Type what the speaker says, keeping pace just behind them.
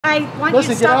I want you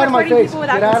to stop recording people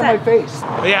without consent. Get out of my face.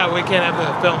 Yeah, we can't have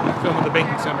the film at the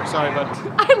banking center. Sorry, but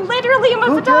I literally am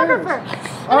a photographer.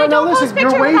 All right, now listen,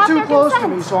 you're way too close to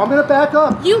me, so I'm going to back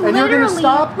up. And you're going to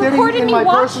stop getting in my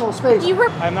personal space.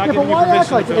 I'm not giving you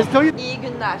permission to film. İyi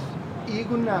günler. İyi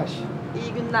günler.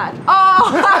 İyi günler.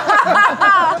 Oh!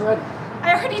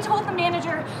 I already told the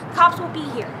manager cops will be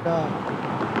here.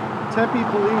 Tempe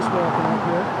police walking up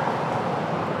here.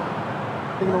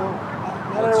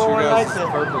 What's your guys'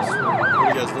 purpose? What are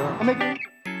you guys doing? I'm making...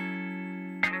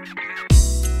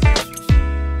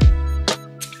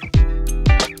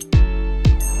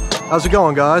 How's it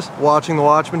going, guys? Watching the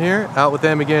Watchmen here, out with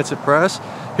Amagansett Press,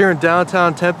 here in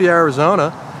downtown Tempe,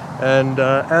 Arizona. And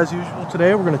as usual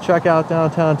today, we're going to check out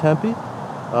downtown Tempe,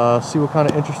 see what kind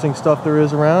of interesting stuff there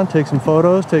is around, take some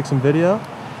photos, take some video,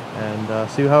 and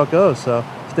see how it goes. So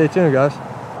stay tuned, guys.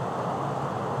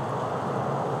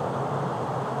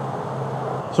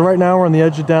 So right now we're on the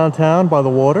edge of downtown by the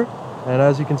water, and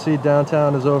as you can see,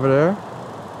 downtown is over there,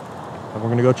 and we're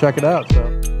going to go check it out. So.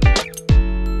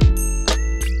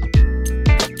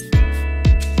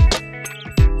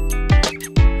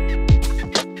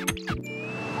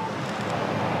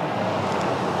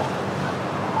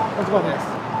 Let's go next.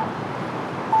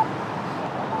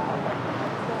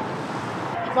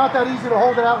 It's not that easy to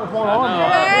hold it out with one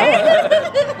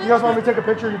arm. You guys want me to take a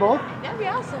picture of you both? That'd be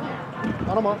awesome.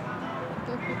 I don't mind.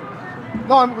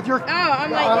 No, I'm with your... Oh,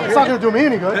 I'm like... it's not going to do me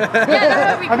any good. Yeah,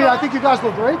 that would be cool. I mean, I think you guys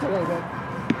look great today, but...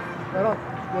 I don't...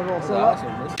 You're all set up.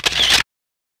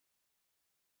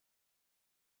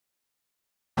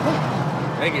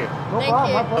 Thank you. No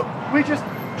problem. We just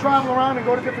travel around and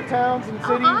go to different towns and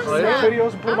cities and make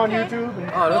videos and put them on YouTube.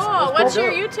 And cool. What's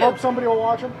your YouTube? Hope somebody will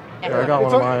watch them. Yeah, I got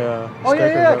one of my oh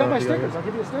yeah, I got my stickers. I'll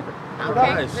give you a sticker.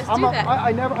 Okay, let's do that.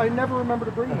 I never remember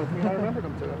to bring them with me. I remembered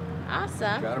them today.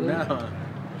 Awesome. Got them now.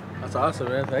 That's awesome,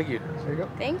 man. Thank you. There you go.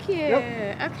 Thank you.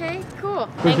 Yep. Okay, cool.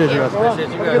 Appreciate you guys. Appreciate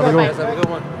you guys. Have a good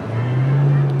one.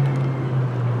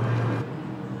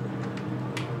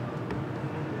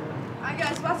 Hi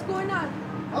guys, what's going on?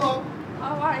 Hello.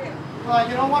 How are you?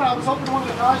 You know what? I was hoping one of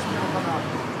the guys was going to come out.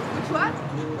 Which one?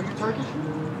 Are you Turkish?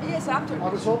 Yes, I'm Turkish. I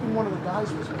was hoping one of the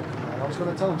guys was going to come out. I was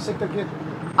going to tell him, sick the kid.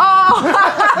 Oh!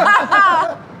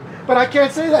 But I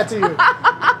can't say that to you.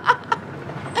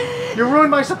 You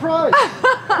ruined my surprise.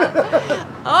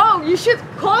 Oh, you should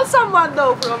call someone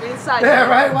though from inside. Yeah,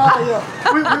 right? Well,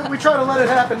 yeah. We try to let it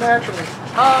happen naturally.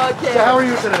 Oh, okay. So how are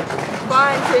you today?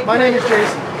 Fine, thank you. My name is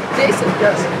Jason. Jason?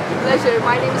 Yes. Pleasure.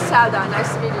 My name is Selda.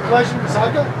 Nice to meet you. Pleasure.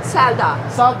 Salda? Selda.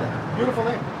 Salda. Beautiful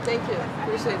name. Thank you.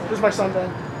 Appreciate it. This is my son, Ben.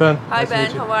 Ben. Hi, nice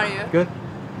Ben. How are you? Good.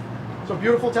 So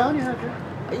beautiful town you have here?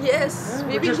 Yes.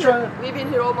 Yeah, we've been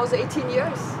here almost 18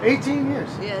 years. 18 years?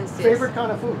 Yes. Favorite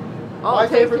kind of food? Oh, my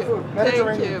favorite food. Thank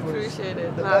you. Appreciate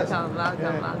it. Welcome.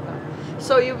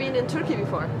 So you've been in Turkey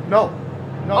before? No.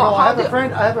 No, I have a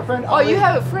friend. Oh, you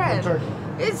have a friend? From Turkey.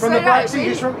 It's from the Black Sea.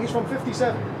 He's from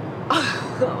 57.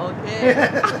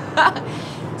 Okay.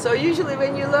 So usually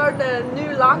when you learn a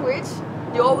new language,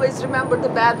 you always remember the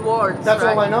bad words. That's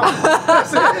right? all I know.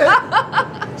 That's it.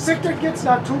 Siktirgit's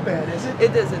not too bad, is it?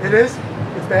 It isn't. It is?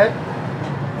 It's bad?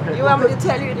 Okay, you want me to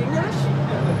tell you in English?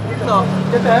 No.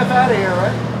 Get the F out of here,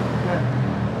 right?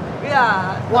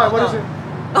 Yeah. Why? What is it?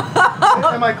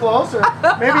 Am I close? Or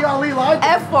maybe Ali lied.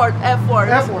 F word. F word.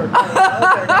 Okay,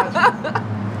 gotcha.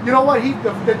 You know what?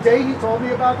 The day he told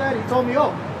me about that, he told me,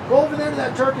 oh, go over there to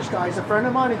that Turkish guy. He's a friend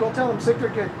of mine, and go tell him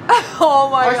Siktirgit. Oh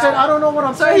my God. I said, I don't know what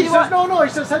I'm saying. He says, no. He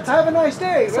says, have a nice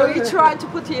day. So he tried to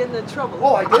put you in the trouble.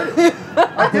 Oh, I did it.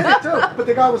 I did it too. But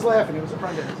the guy was laughing. He was a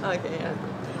friend of his. Okay, yeah.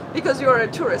 Because you're a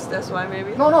tourist, that's why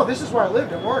maybe? No, this is where I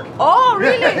lived at work. Oh,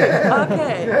 really?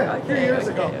 Okay. Yeah, okay. 3 years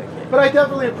ago. Okay. But I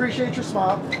definitely appreciate your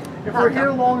smile. If we're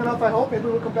here long enough, I hope maybe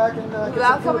we'll come back and get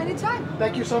welcome some food. anytime.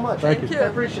 Thank you so much. Thank you. I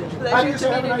appreciate you. Pleasure How do you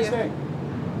say have a nice you. day?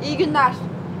 İyi günler.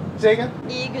 Say again?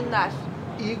 İyi günler.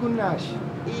 İyi günler.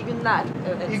 İyi günler.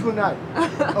 Evet. İyi günler.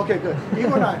 Okay, good. İyi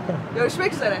günler.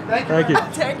 Görüşmek üzere. Thank you. Thank you.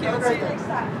 Thank you. See you next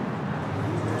time.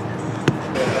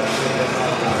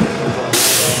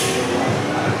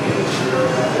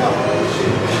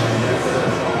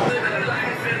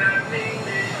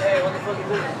 Hey, what the fuck is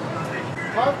this?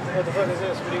 Huh? What the fuck is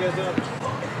this? What are you guys doing?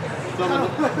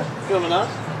 Filming us?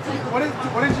 What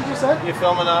did you just say? You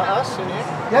filming us in here?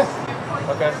 Yes.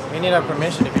 Okay. We need our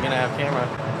permission if you're gonna have camera.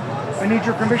 I need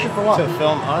your permission for what? To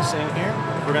film us in here.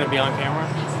 We're gonna be on camera.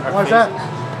 Our Why's faces.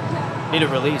 that? Need a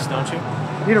release, don't you?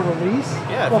 Need a release?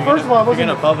 Yeah. Well, first of all, I wasn't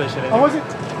gonna publish it. I wasn't.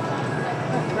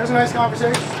 There's a nice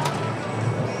conversation.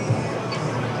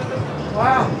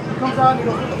 Wow. He comes out and he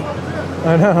goes, what the fuck is this?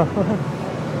 I know.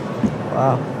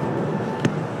 Wow.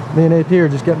 Me and AP are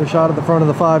just getting a shot at the front of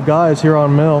the 5 guys here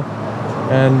on Mill.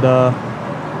 And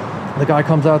the guy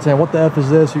comes out saying, "What the F is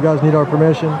this? You guys need our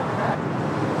permission." What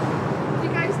are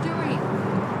you guys doing?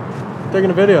 Taking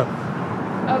a video.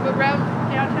 Of around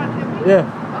downtown Tempe? Yeah.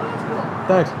 Oh, that's cool.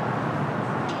 Thanks.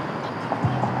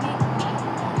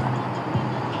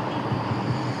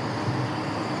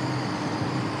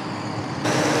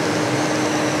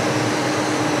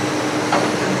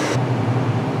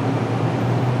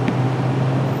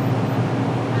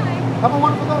 Have a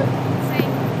wonderful day. Same.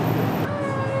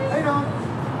 How you doing?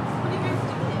 What are you guys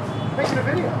doing? Making a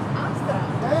video. Awesome.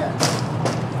 Yeah.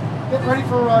 Getting ready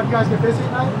for you guys get busy at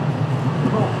night?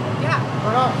 Cool. Yeah.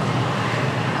 Right on.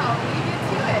 Oh, you get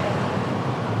to it.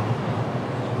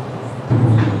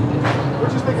 We're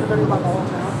just making a video about the whole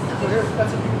town. So here, that's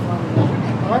what you can find.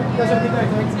 All right? You guys have a good day.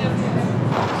 Thanks.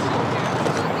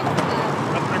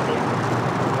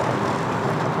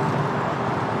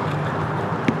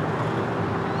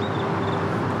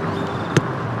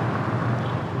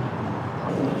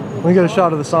 We get a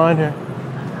shot of the sign here.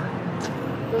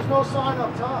 There's no sign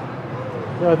up top.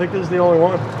 Yeah, I think this is the only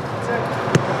one. That's it.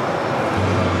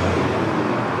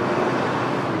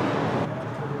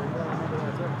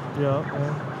 Yeah.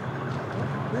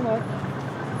 Good night.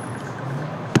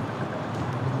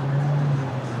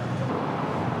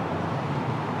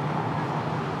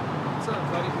 What's up,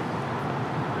 buddy?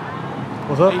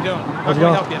 What's up? How you doing? How How's it can we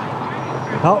going? help you?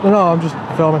 Help? No, I'm just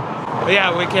filming. Oh,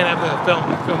 yeah, we can't have the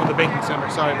film in the banking center.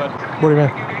 Sorry, bud. What do you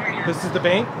mean? This is the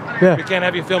bank? Yeah. We can't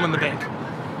have you film in the bank.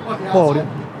 Whoa,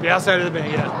 The outside of the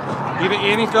bank, yeah. Even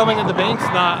any filming at the bank's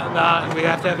not. We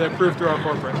have to have it approved through our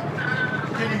corporate.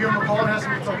 Can you give them a call and ask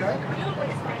them if it's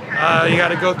okay? You got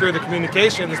to go through the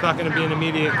communication. It's not going to be an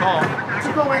immediate call.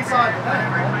 You go inside the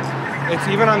bank, right? It's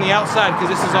even on the outside because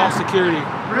this is all security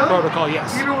Really? protocol.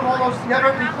 Yes. Even with all those, you have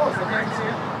everything closed. I can't see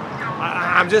it.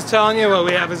 I'm just telling you what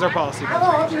we have as our policy. No,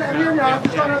 I'm hearing you. I'm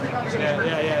just trying to have the conversation.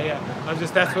 Yeah.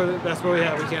 That's what we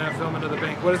have. We can't have film into the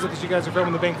bank. What is it that you guys are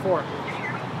filming the bank for?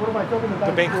 What am I filming the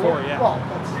bank, bank for, yeah. Well,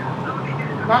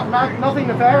 that's nothing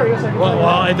nefarious. I can tell you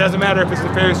Well, that. it doesn't matter if it's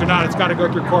nefarious or not. It's got to go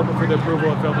through corporate for the approval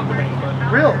of filming the bank.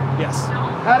 But Really? yes.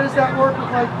 How does that work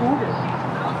with like Google?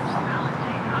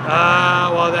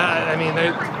 Well,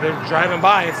 they're driving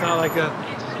by. It's not like a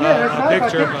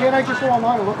picture. Can't I just go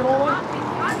online and look at all that?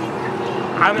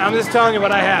 I'm just telling you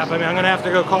what I have. I'm going to have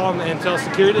to go call them and tell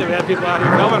security. We have people out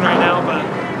here filming right now, but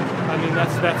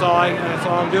that's all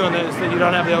I'm doing. Is that you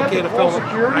don't have the okay to film.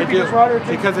 I do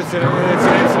because it's an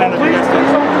incident of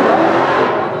investigation.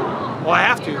 Well, I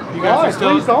have to. You guys are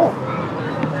still. Please don't.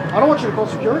 I don't want you to call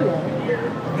security on me.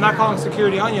 I'm not calling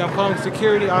security on you. I'm calling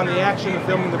security on the action of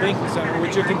filming the banking center,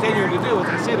 which you're continuing to do as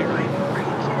I sit here.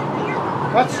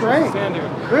 That's strange. Stand here.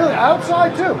 Really?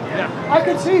 Outside too? Yeah. I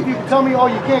could see if you could tell me, oh,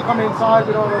 you can't come inside.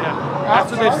 We don't know. Yeah.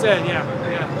 That's what they've said. Yeah.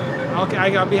 Okay.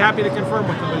 I'll be happy to confirm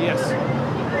with them, but yes.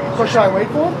 So should I wait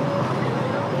for him?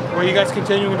 Were you guys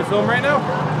continuing to film right now?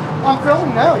 I'm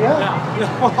filming now, yeah.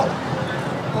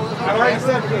 I already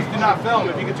said please do not film.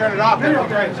 If you could turn it off, that'd be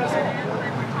great.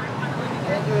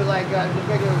 Do it like the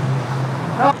bigger.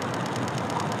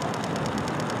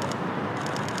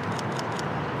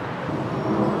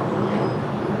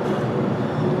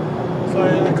 So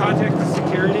I contacted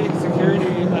security. Security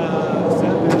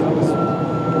said that it was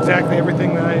exactly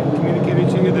everything that I communicated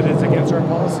to you, that it's against our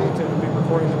policy to be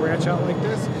recording the branch out like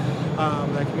this.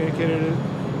 I communicated it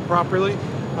properly.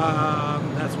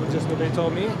 That's what they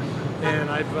told me, and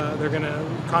they're going to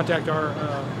contact our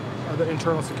the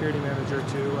internal security manager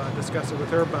to discuss it with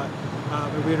her. But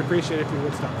we'd appreciate it if you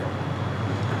would stop it.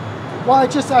 Well,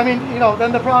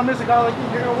 then the problem is a guy like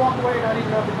you're going to walk away and not even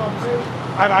have the conversation.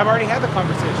 I've already had the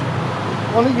conversation.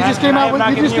 Well, you just came out with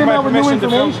new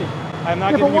information. I'm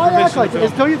not Yeah, but giving you why act permission like to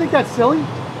this? film. Don't you think that's silly?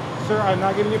 Sir, I'm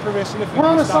not giving you permission if you We're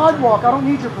on a stop. sidewalk. I don't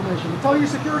need your permission. Tell your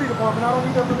security department I don't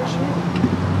need their permission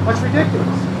either. That's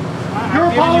ridiculous.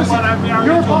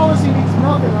 Your policy means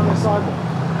nothing on this sidewalk.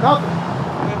 Nothing.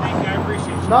 Thank you, I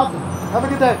appreciate you. Nothing. Have a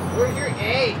good day. Where's your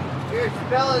A? You're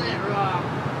spelling it wrong.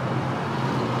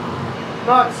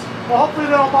 Nuts. Well, hopefully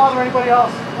they don't bother anybody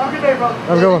else. Have a good day, brother.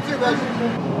 Have a good one.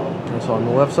 So on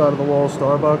the left side of the wall is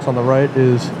Starbucks. On the right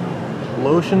is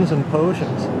Lotions and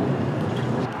Potions.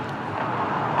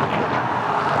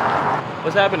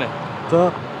 What's happening? What's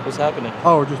up? What's happening?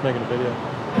 Oh, we're just making a video.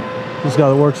 This guy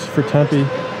that works for Tempe,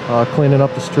 cleaning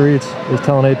up the streets, is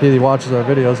telling AP he watches our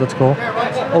videos. That's cool.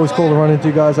 Always cool to run into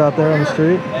you guys out there on the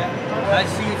street. Nice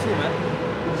to see you too, man.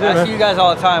 See you, I man. see you guys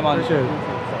all the time on. Appreciate it.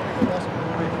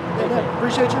 Yeah, man.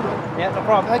 Appreciate you, man. Yeah, no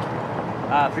problem. Thank you.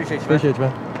 Appreciate you. Man. Appreciate you,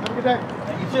 man. Have a good day.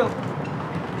 You too.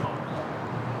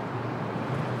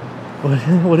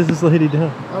 What is this lady doing?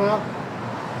 I don't know.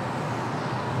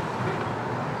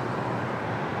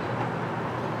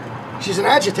 She's an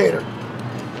agitator.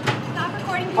 Stop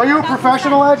recording people Are you a without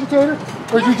professional consent.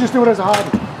 agitator? Or do you just do it as a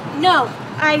hobby? No,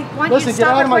 I want Listen, you to get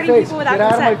stop out of my recording face. people without Get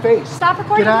out of consent. my face. Stop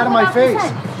recording Get out of people my without face.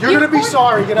 consent. You're going to be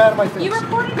sorry. Get out of my face. You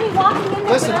recorded me walking in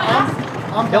there Listen, without asking.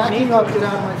 I'm backing up. Get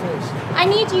out of my face. I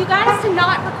need you guys to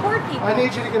not record people. I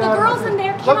need you to get the out of my girls face. in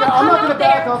there Look, cannot I'm come not gonna out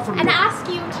back there up from and you. ask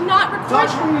you to not record.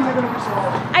 Touch me and you're going to be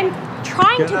sorry. I'm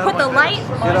trying Get to out put of the my light. face.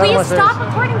 Get out of Please my stop face.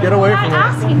 recording Get people away without from me.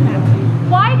 asking them.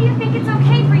 Why do you think it's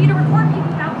okay for you to record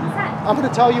people without consent? I'm going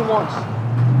to tell you once.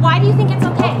 Why do you think it's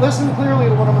okay? Listen clearly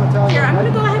to what I'm going to tell you. Here, I'm going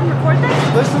to go ahead and record this.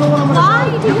 Listen to what I'm going to Why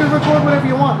tell you. do You can record whatever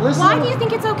you want. Listen Why to do you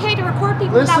think it's okay to record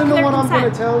people Listen without to their what I'm consent?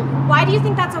 going to tell you. Why do you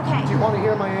think that's okay? Do you want to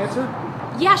hear my answer?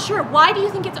 Yeah, sure. Why do you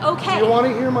think it's okay? Do you want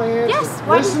to hear my answer? Yes.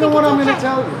 Why Listen do you to think what it's I'm okay? going to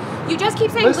tell you. You just keep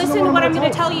saying, Listen to listen to what I'm going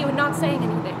to tell tell you and not saying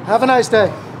anything. Have a nice day.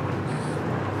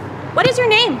 What is your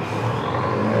name?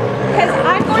 Because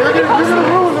I'm going You're to be going to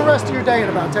posting. ruin the rest of your day in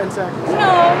about 10 seconds. No,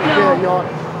 Yeah, you no.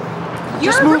 are.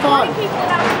 You're Just move on. recording people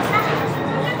without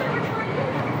consent.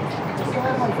 Just get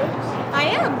out of my face. I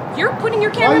am. You're putting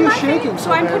your Why camera are in you my shaking face, so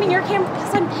so I'm bad? putting your camera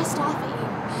because I'm pissed off at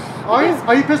you. Are you?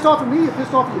 Are you pissed off at me? You're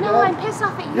pissed off at your No, dad? I'm pissed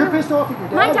off at you. You're pissed off at your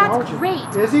dad, My dad's aren't you?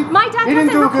 great. Is he? My dad He didn't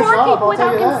doesn't do a good record job, people I'll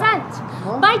tell without you that. consent.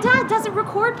 Huh? My dad doesn't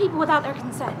record people without their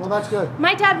consent. Well, that's good.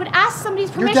 My dad would ask somebody's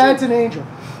Your permission. dad's an angel.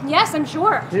 Yes, I'm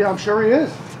sure. Yeah, I'm sure he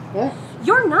is. Yeah.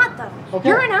 You're not though. Okay.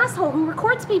 You're an asshole who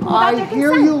records people without I their consent.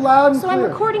 hear you loud and So I'm clear.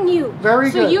 recording you.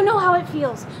 Very so good. you know how it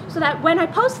feels. So that when I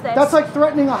post this, That's like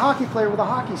threatening a hockey player with a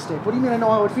hockey stick. What do you mean I know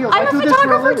how it feels? I'm I a do this for a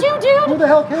photographer living. too, dude. Who the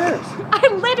hell cares? I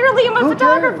literally am a Who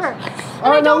photographer. cares? And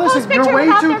All I right, now don't post listen, pictures you're way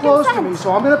without too their close to consent. me,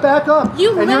 so I'm going to back up.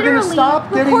 You and you're going to literally stop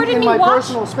getting recorded in me my watch-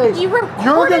 personal space. You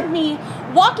recorded me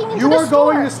walking into You the are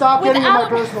store. going to stop getting in my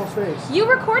without- personal space. You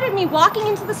recorded me walking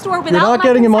into the store without You're not my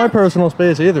getting in my consent. personal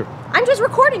space either. I'm just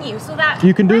recording you so that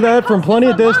You can do when I that from post plenty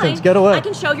this of distance. online, Get away. I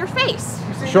can show your face.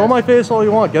 Show my face all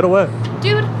you want. Get away.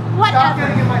 Dude, Stop whatever.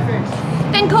 getting in my face.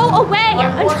 Then go away.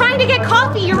 I'm trying to get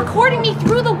coffee. You're recording me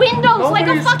through the windows like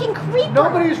a Nobody's- fucking creeper.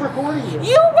 Nobody's recording you.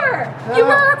 You were. You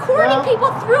were recording Yeah.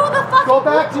 people through the fucking Go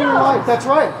back to your windows. life. That's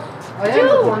right. I am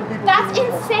recording Dude, people. that's through the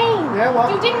windows. insane. Yeah, well.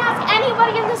 You didn't ask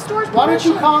anybody in the store's Why don't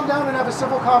you permission. calm down and have a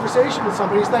civil conversation with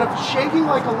somebody instead of shaking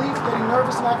like a leaf, getting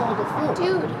nervous and acting like a fool?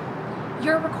 Dude,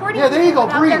 you're recording Yeah, there you people go.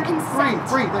 without Breathe, their consent.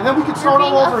 breathe, and then we can You're start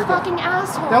being all over a again. fucking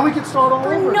asshole. Then we can start all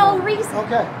For over no again. reason.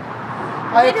 Okay.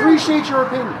 I Literally. appreciate your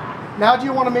opinion. Now, do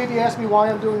you want to maybe ask me why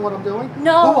I'm doing what I'm doing?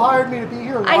 No. Who hired me to be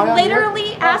here? And why I I'm literally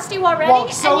here? asked you already, Well, and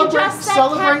you celebrate, just said,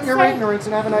 celebrate kept your saying- ignorance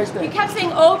and have a nice day. You kept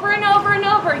saying over and over and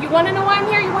over, you want to know why I'm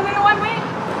here? You want to know why I'm waiting?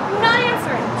 I'm not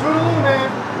answering. Toodaloo, man.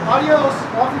 Adios.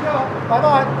 Off you go.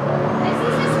 Bye-bye. This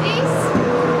is his face,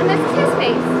 and this is his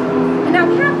face. And now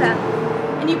we have them.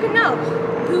 And you can know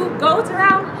who goes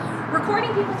around recording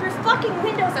people through fucking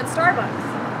windows at Starbucks.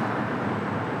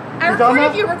 I You done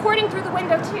recorded that? you recording through the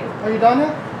window too. Are you done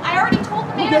yet? I already told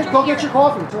the manager. Go get your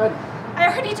coffee. It's ready. I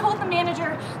already told the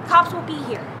manager cops will be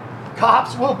here.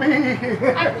 Cops will be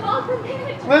here. I called the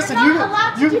manager. Listen, You're you- not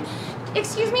allowed to you- do.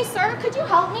 Excuse me, sir. Could you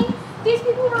help me? These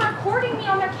people were recording me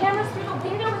on their cameras through the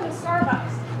window in the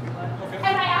Starbucks,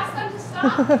 and I asked them to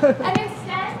stop, and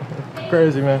instead they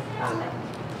Crazy, man.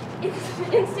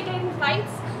 instigating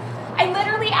fights. I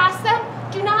literally asked them,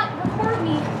 "Do not record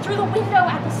me through the window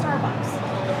at the Starbucks,"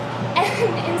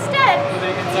 and instead, Were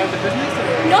they inside the business?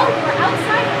 Or? no, they were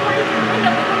outside recording through the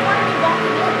window, but recording me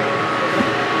walking in.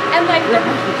 And like,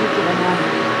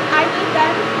 I need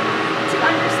them to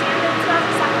understand that it's not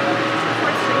acceptable to just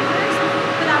record strangers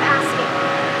without asking.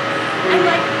 And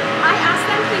like, I asked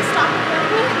them, please stop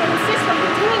recording me, and they insist on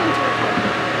continuing to record me.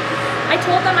 I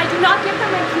told them I do not give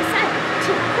them my consent to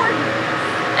record me,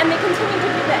 and they continue to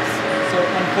do this. So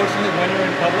unfortunately, when you're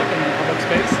in public and in public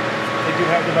space, they do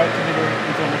have the right to video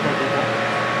and film record people.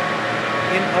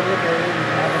 In public areas, you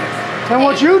can have an And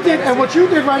what you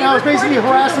did right now is basically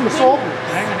harass and assault me.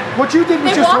 Hang on. What you did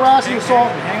was They just walked- harass and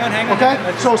assault me. Hang on. Okay?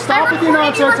 Let's- So stop I with your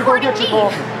recorded you nonsense and go get recording your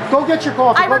me. coffee. Go get your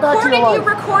coffee. I Go back to recorded your you life.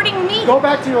 recording me. Go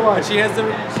back to your But life. she has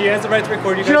the right to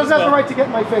record you She guys doesn't as have the well. right to get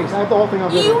in my face. I have the whole thing on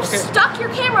video. You stuck your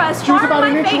camera as She was far about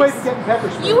in an my inch away face. from getting pepper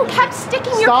sprayed. You kept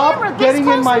sticking your camera Stop this getting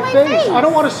close in my to face. I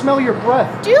don't want to smell your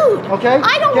breath. Dude, Okay?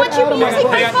 I don't Get want you out of my using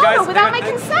my face. Hang on, photo guys, without hang my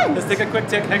on. consent. Let's take a quick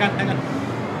tick. Hang on.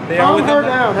 They are Calm within her the-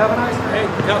 down. Have a nice day.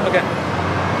 Hey, no, okay.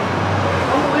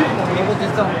 People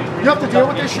just don't. You have to deal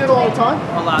with this shit all the time?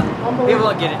 A lot. People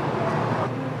don't get it.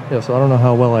 Yeah, so I don't know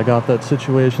how well I got that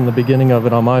situation, the beginning of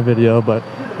it on my video, but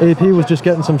AP was just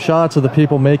getting some shots of the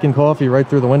people making coffee right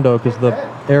through the window because the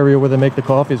area where they make the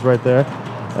coffee is right there.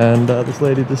 And this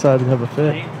lady decided to have a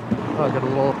fit. Oh, I got a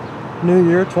little New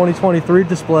Year 2023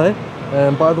 display.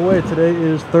 And by the way, today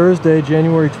is Thursday,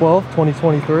 January 12th,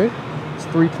 2023. It's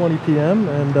 3:20 p.m.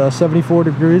 and 74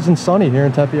 degrees and sunny here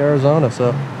in Tempe, Arizona.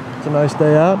 So it's a nice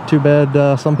day out. Too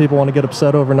bad some people want to get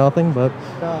upset over nothing, but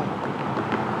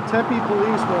Tempe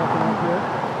police walking up here.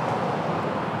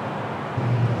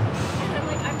 And I'm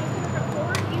like, I'm just going to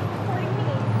record you recording me.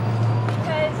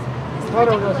 Because this is Right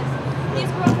over ridiculous.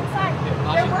 These girls inside, they're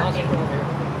working.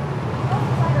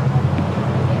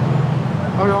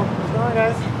 Oh no. What's going on,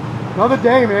 guys? Another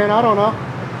day, man. I don't know.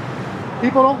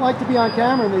 People don't like to be on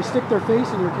camera and they stick their face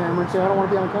in your camera and say, I don't want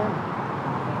to be on camera.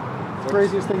 It's the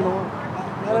craziest thing in the world.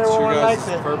 What's your guys'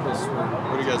 purpose?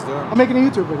 What are you guys doing? I'm making a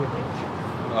YouTube video.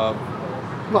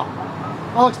 Well,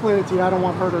 I'll explain it to you. I don't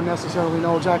want her to necessarily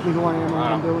know exactly who I am and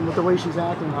what I'm doing with the way she's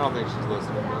acting. I don't think she's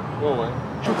listening, but we'll wait.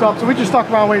 What's up? So we just stuck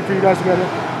around waiting for you guys to get here.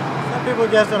 Some people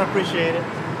just don't appreciate it.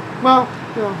 Well,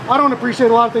 you know, I don't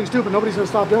appreciate a lot of things too, but nobody's gonna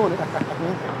stop doing it.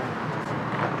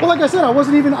 Well, like I said, I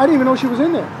didn't even know she was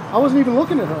in there. I wasn't even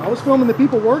looking at her. I was filming the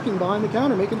people working behind the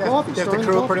counter, making coffee. Just the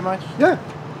crew, pretty much? Yeah,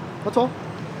 that's all.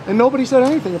 And nobody said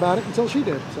anything about it until she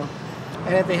did, so.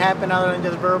 Anything happened other than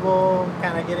just verbal,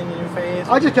 kind of getting in your face?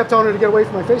 I just kept telling her to get away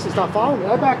from my face and stop following me.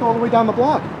 I backed all the way down the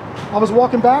block. I was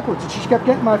walking backwards and she kept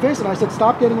getting in my face and I said,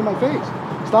 stop getting in my face.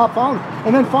 Stop following me.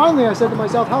 And then finally I said to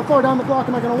myself, how far down the block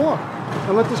am I going to walk?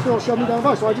 And let this girl shove me down the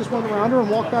block. So I just went around her and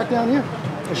walked back down here.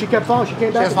 And she kept following. She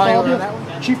came back and followed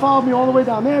me. She followed me all the way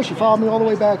down there. She followed me all the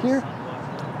way back here.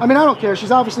 I mean, I don't care.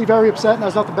 She's obviously very upset and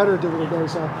has nothing better to do with her day.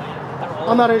 So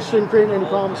I'm not interested in creating any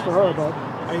problems for her, but.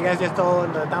 Are you guys just all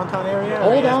in the downtown area?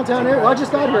 All downtown area. Well, I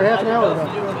just got here half an hour ago.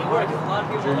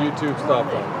 Is your YouTube stuff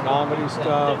like comedy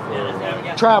stuff or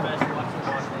Travel.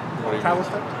 Travel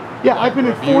stuff? Yeah, I've been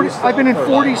in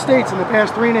 40 states in the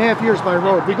past 3.5 years by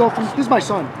road. We go from, this is my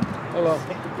son. Hello.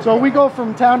 So we go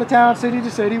from town to town, city to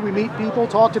city. We meet people,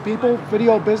 talk to people,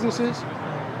 video businesses,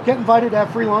 get invited to have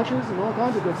free lunches and all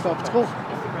kinds of good stuff. It's cool.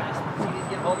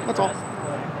 That's all.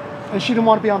 And she didn't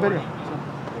want to be on video.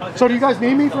 So do you guys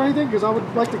need me for anything? Because I would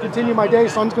like to continue my day.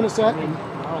 Sun's going to set. And...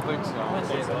 I don't think so.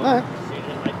 All right.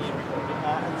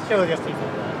 She was just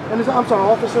And I'm sorry,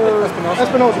 Officer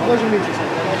Espinosa. Pleasure to meet you, sir.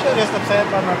 She was just upset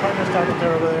by my partner started to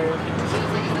her over there.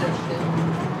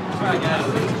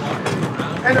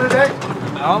 End of the day?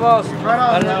 Almost. Right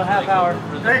on. Another half hour.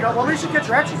 There you go. Well, at least you get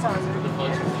your exercise in.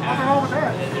 Nothing wrong with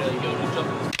that.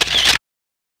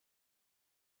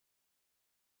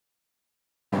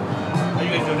 How you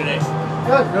guys doing today?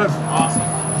 Good. Good. Awesome.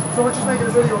 So we're just making a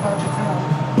video about you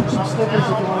too. Some snippets if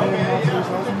you want to hear about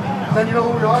yourself. And then you know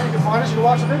who we are. You can find us. You can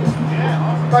watch the video.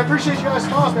 But I appreciate you guys'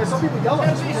 thoughts, man. Some people yell at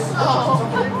us.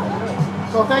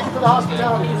 So thank you for the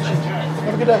hospitality. Appreciate you.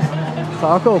 Have a good day.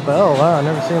 Taco Bell. Wow, I've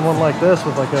never seen one like this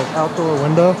with like an outdoor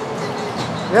window.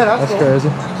 Yeah, that's cool. Crazy.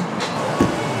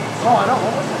 Oh, I know.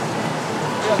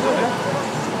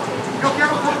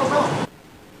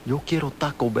 Yo quiero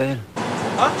Taco Bell.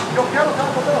 Huh? Yo quiero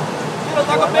Taco Bell.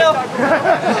 Taco Bell?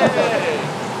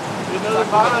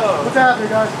 What's happening,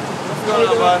 guys? What's going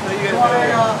on, boss? How you guys doing?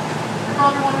 You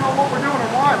probably want to know what we're doing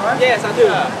and why, right? Yes, I do.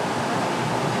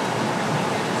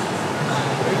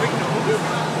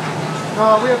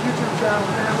 We have YouTube channel,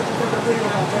 man. We're just doing a video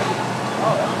about that.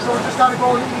 So we're just kind of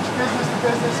going each business to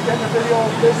business, getting a video of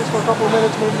business for a couple of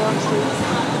minutes, moving down the street.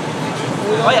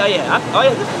 Oh yeah.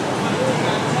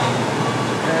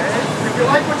 If you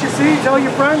like what you see, tell your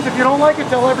friends. If you don't like it,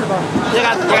 tell everybody. You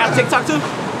got TikTok too?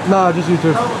 Nah, just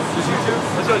YouTube. No, just YouTube.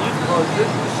 What's your YouTube? Oh, it's this?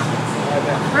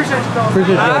 Appreciate you, fellas.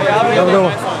 Appreciate you. Have a good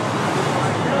one.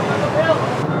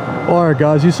 Alright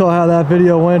guys, you saw how that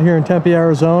video went here in Tempe,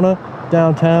 Arizona,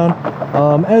 downtown.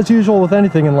 As usual with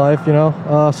anything in life, you know,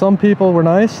 some people were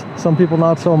nice, some people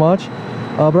not so much.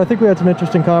 But I think we had some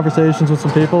interesting conversations with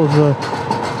some people. It was a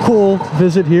cool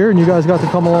visit here and you guys got to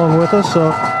come along with us. So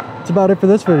that's about it for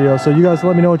this video. So you guys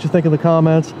let me know what you think in the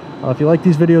comments. If you like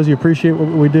these videos, you appreciate what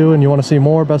we do and you want to see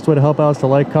more, best way to help out is to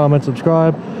like, comment,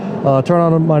 subscribe, turn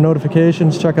on my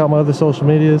notifications, check out my other social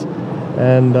medias.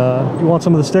 And if you want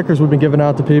some of the stickers we've been giving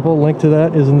out to people, link to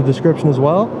that is in the description as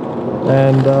well.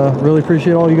 And really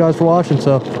appreciate all you guys for watching.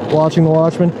 So watching The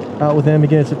Watchmen, out with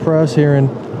Amagansett Press here in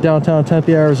downtown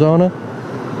Tempe, Arizona.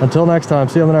 Until next time,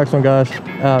 see you on the next one, guys.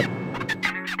 Out.